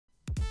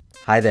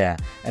Hi there,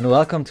 and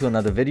welcome to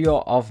another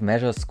video of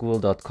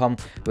Measureschool.com,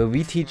 where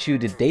we teach you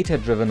the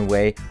data-driven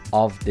way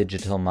of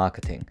digital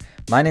marketing.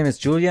 My name is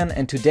Julian,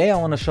 and today I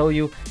want to show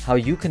you how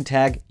you can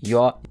tag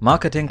your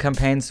marketing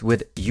campaigns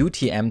with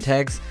UTM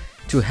tags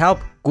to help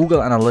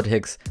Google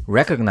Analytics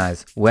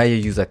recognize where your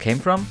user came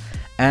from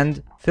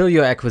and fill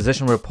your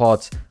acquisition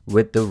reports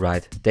with the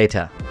right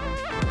data.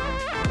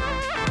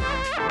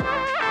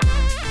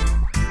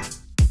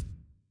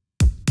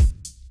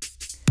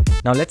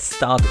 Now let's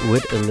start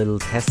with a little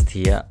test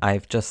here.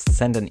 I've just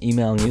sent an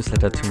email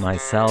newsletter to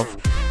myself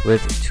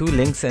with 2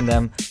 links in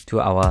them to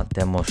our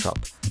demo shop.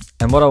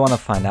 And what I want to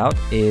find out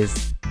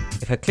is,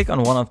 if I click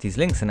on one of these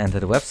links and enter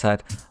the website,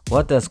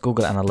 what does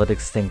Google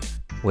Analytics think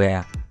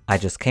where I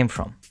just came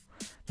from?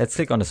 Let's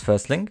click on this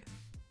first link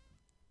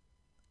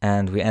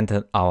and we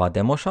enter our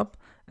demo shop,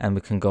 and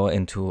we can go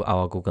into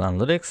our Google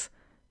Analytics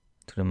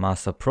to the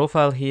master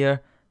profile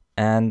here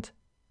and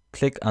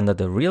click under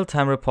the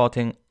real-time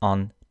reporting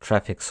on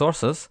traffic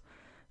sources,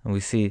 and we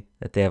see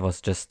that there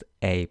was just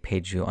a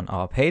page view on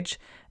our page,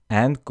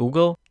 and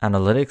Google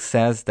Analytics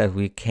says that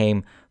we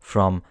came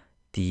from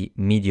the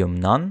medium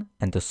none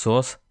and the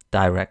source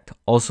direct,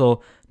 also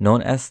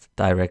known as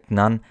direct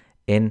none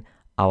in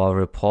our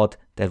report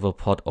that will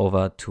port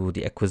over to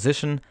the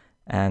acquisition,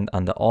 and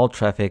under all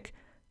traffic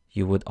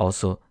you would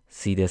also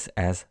see this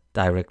as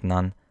direct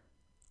none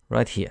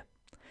right here.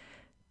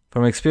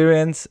 From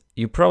experience,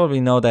 you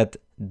probably know that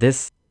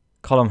this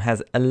column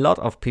has a lot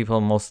of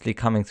people mostly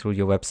coming through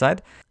your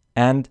website,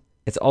 and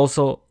it's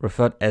also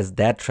referred as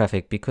dead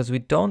traffic because we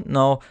don't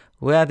know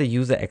where the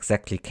user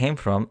exactly came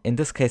from. In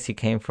this case, he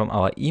came from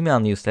our email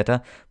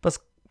newsletter,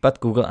 but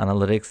Google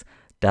Analytics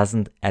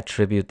doesn't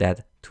attribute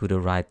that to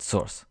the right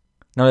source.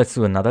 Now let's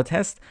do another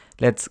test.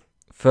 Let's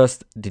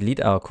first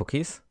delete our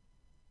cookies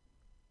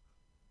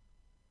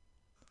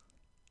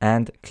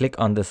and click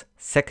on this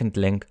second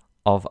link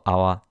of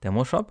our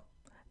demo shop.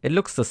 It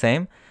looks the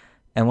same.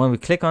 And when we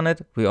click on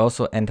it, we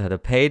also enter the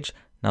page.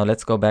 Now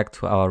let's go back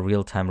to our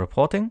real-time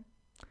reporting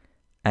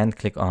and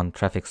click on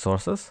traffic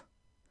sources.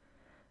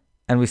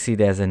 And we see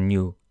there's a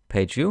new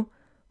page view,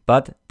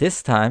 but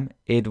this time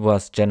it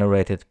was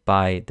generated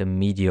by the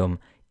medium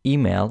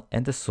email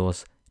and the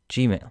source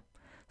Gmail.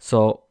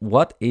 So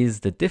what is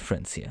the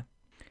difference here?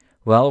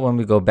 Well, when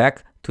we go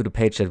back to the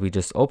page that we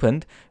just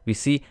opened, we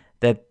see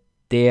that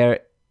there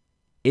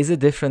is a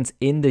difference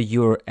in the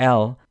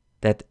URL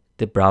that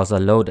the browser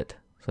loaded.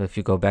 So if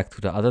you go back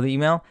to the other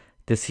email,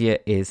 this here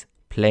is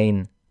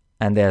plain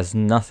and there's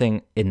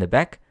nothing in the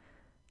back.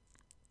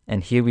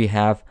 And here we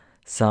have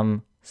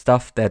some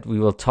stuff that we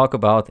will talk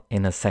about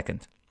in a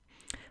second.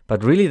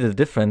 But really the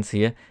difference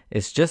here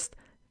is just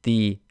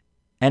the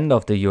end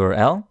of the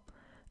URL,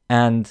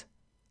 and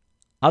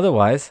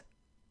otherwise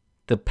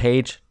the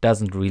page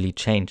doesn't really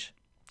change.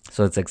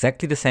 So it's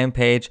exactly the same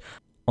page,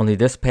 only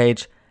this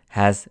page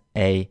has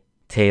a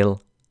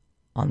tail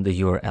on the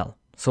URL.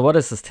 So what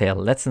is this tail?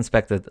 Let's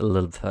inspect it a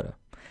little further.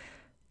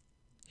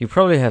 You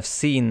probably have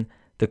seen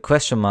the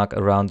question mark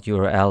around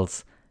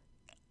URLs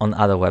on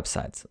other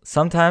websites.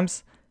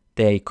 Sometimes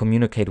they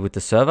communicate with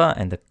the server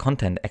and the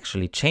content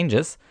actually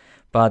changes,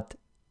 but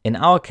in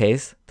our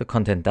case, the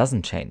content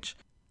doesn't change.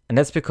 And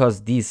that's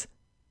because these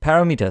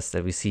parameters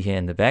that we see here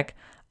in the back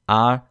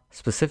are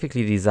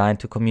specifically designed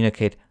to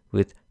communicate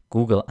with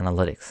Google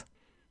Analytics.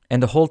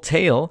 And the whole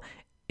tail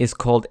is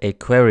called a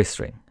query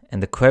string.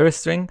 And the query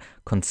string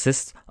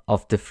consists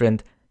of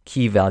different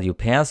key value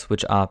pairs,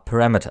 which are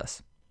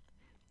parameters.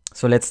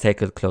 So let's take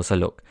a closer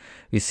look.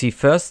 We see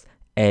first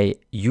a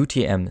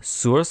UTM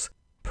source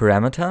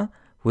parameter,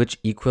 which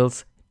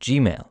equals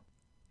Gmail.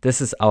 This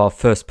is our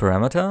first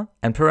parameter,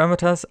 and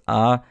parameters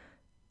are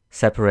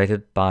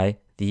separated by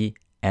the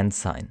and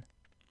sign.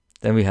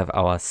 Then we have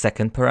our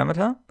second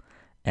parameter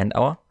and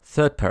our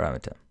third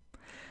parameter.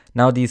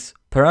 Now these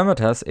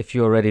parameters, if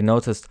you already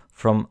noticed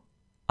from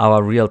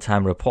our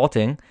real-time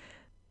reporting,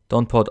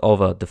 don't port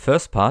over the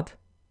first part,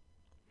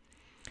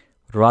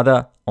 but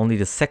rather only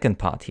the second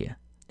part here,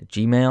 the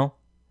Gmail,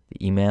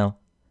 the email,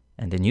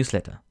 and the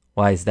newsletter.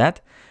 Why is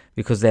that?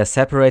 Because they're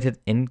separated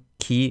in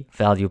key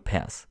value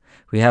pairs.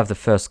 We have the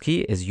first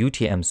key is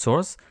UTM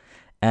source,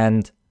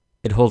 and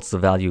it holds the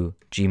value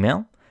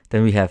Gmail.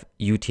 Then we have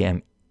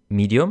UTM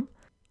medium,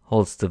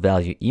 holds the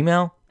value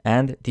email,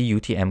 and the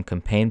UTM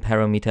campaign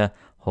parameter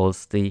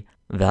holds the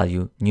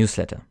value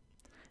newsletter.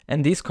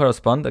 And these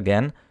correspond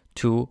again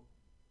to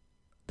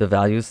the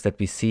values that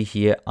we see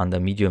here under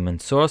medium and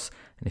source.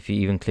 And if you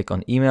even click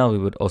on email, we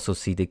would also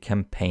see the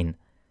campaign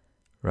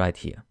right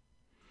here.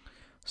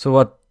 So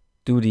what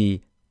do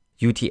the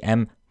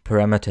UTM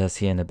parameters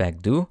here in the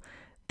back do?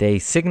 They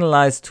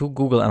signalize to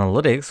Google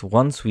Analytics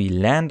once we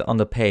land on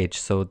the page.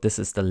 So this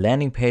is the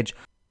landing page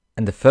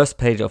and the first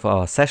page of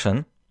our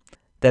session,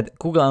 that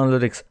Google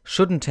Analytics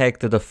shouldn't take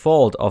the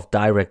default of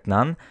direct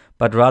none,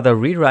 but rather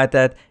rewrite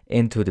that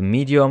into the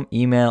medium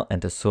email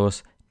and the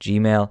source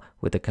Gmail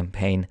with the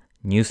campaign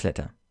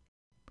newsletter.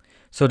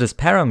 So this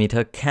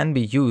parameter can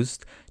be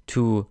used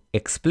to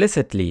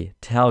explicitly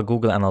tell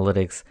Google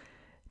Analytics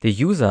the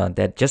user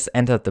that just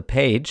entered the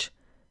page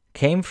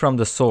came from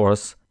the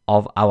source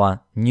of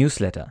our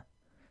newsletter.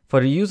 For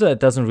the user, it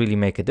doesn't really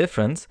make a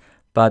difference,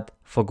 but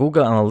for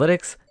Google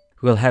Analytics,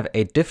 we'll have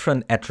a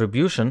different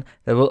attribution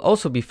that will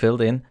also be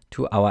filled in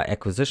to our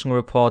acquisition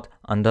report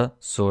under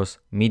source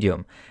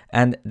medium.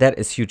 And that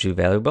is hugely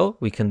valuable.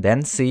 We can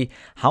then see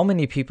how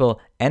many people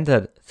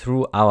entered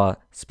through our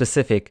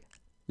specific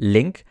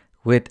link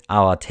with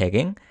our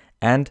tagging.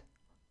 And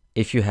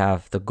if you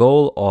have the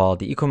goal or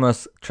the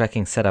e-commerce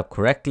tracking set up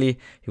correctly,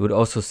 you would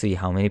also see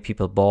how many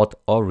people bought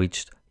or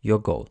reached your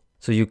goal.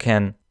 So you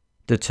can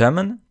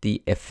determine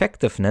the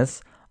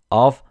effectiveness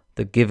of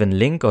the given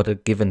link or the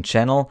given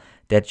channel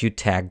that you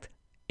tagged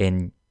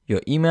in your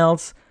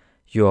emails,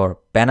 your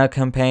banner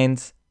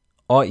campaigns,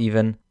 or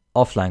even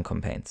offline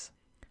campaigns.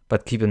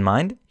 But keep in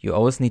mind, you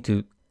always need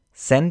to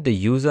send the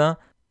user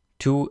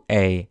to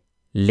a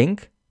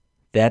link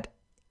that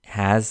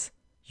has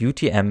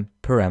UTM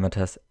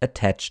parameters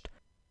attached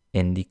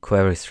in the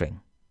query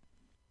string.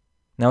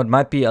 Now, it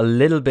might be a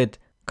little bit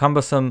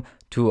cumbersome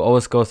to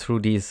always go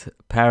through these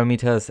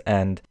parameters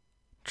and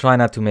try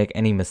not to make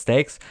any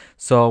mistakes.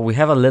 So we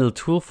have a little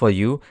tool for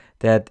you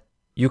that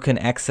you can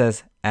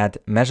access at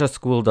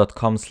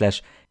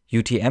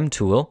measureschool.com/UTM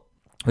tool,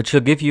 which will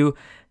give you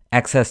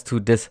access to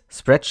this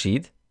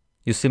spreadsheet.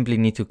 You simply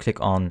need to click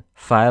on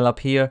File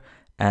up here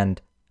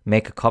and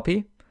make a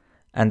copy.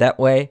 And that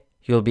way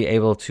you'll be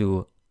able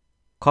to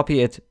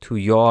copy it to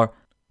your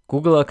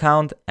Google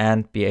account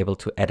and be able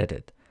to edit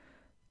it.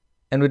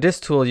 And with this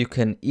tool, you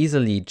can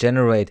easily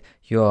generate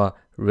your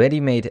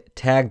ready-made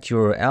tagged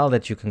URL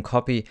that you can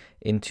copy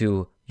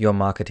into your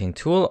marketing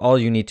tool. All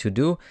you need to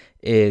do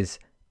is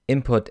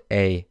input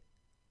a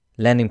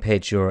landing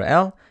page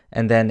URL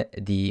and then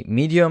the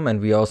medium. And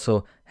we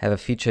also have a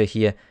feature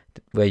here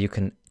where you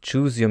can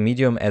choose your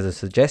medium as a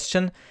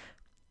suggestion,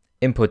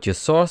 input your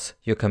source,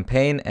 your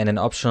campaign, and then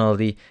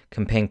optionally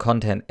campaign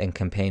content and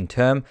campaign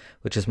term,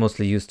 which is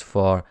mostly used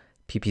for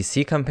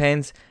PPC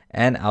campaigns,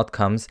 and out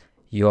comes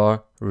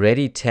your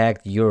ready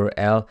tagged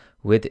URL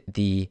with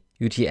the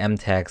UTM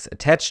tags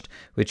attached,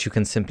 which you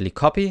can simply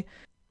copy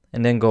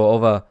and then go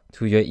over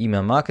to your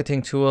email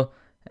marketing tool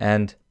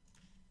and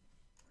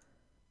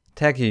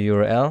tag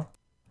your URL,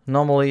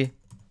 normally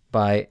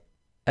by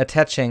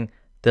attaching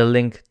the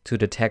link to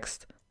the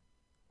text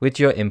with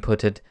your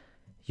inputted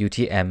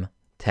UTM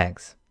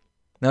tags.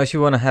 Now, if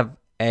you want to have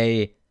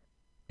a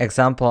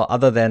example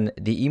other than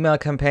the email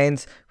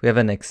campaigns, we have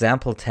an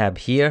example tab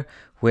here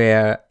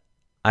where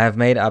I have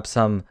made up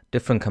some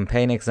different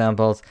campaign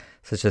examples,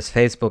 such as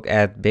Facebook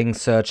ad, Bing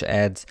search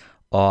ads,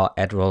 or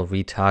ad roll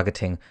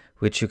retargeting,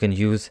 which you can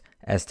use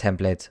as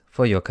templates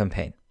for your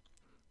campaign.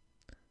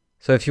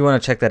 So if you want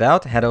to check that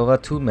out, head over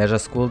to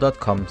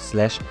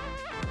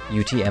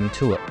measureschool.com/UTM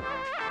tool.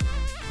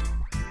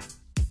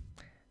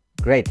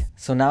 Great,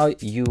 so now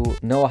you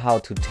know how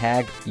to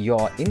tag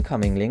your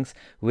incoming links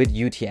with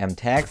UTM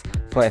tags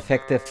for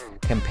effective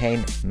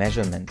campaign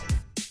measurement.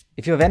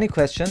 If you have any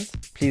questions,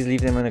 please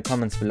leave them in the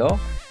comments below.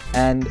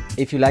 And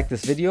if you like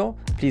this video,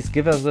 please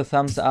give us a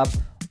thumbs up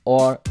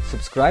or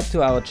subscribe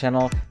to our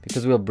channel,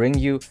 because we'll bring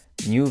you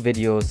new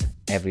videos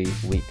every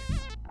week.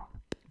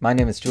 My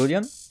name is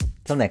Julian.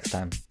 Till next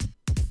time.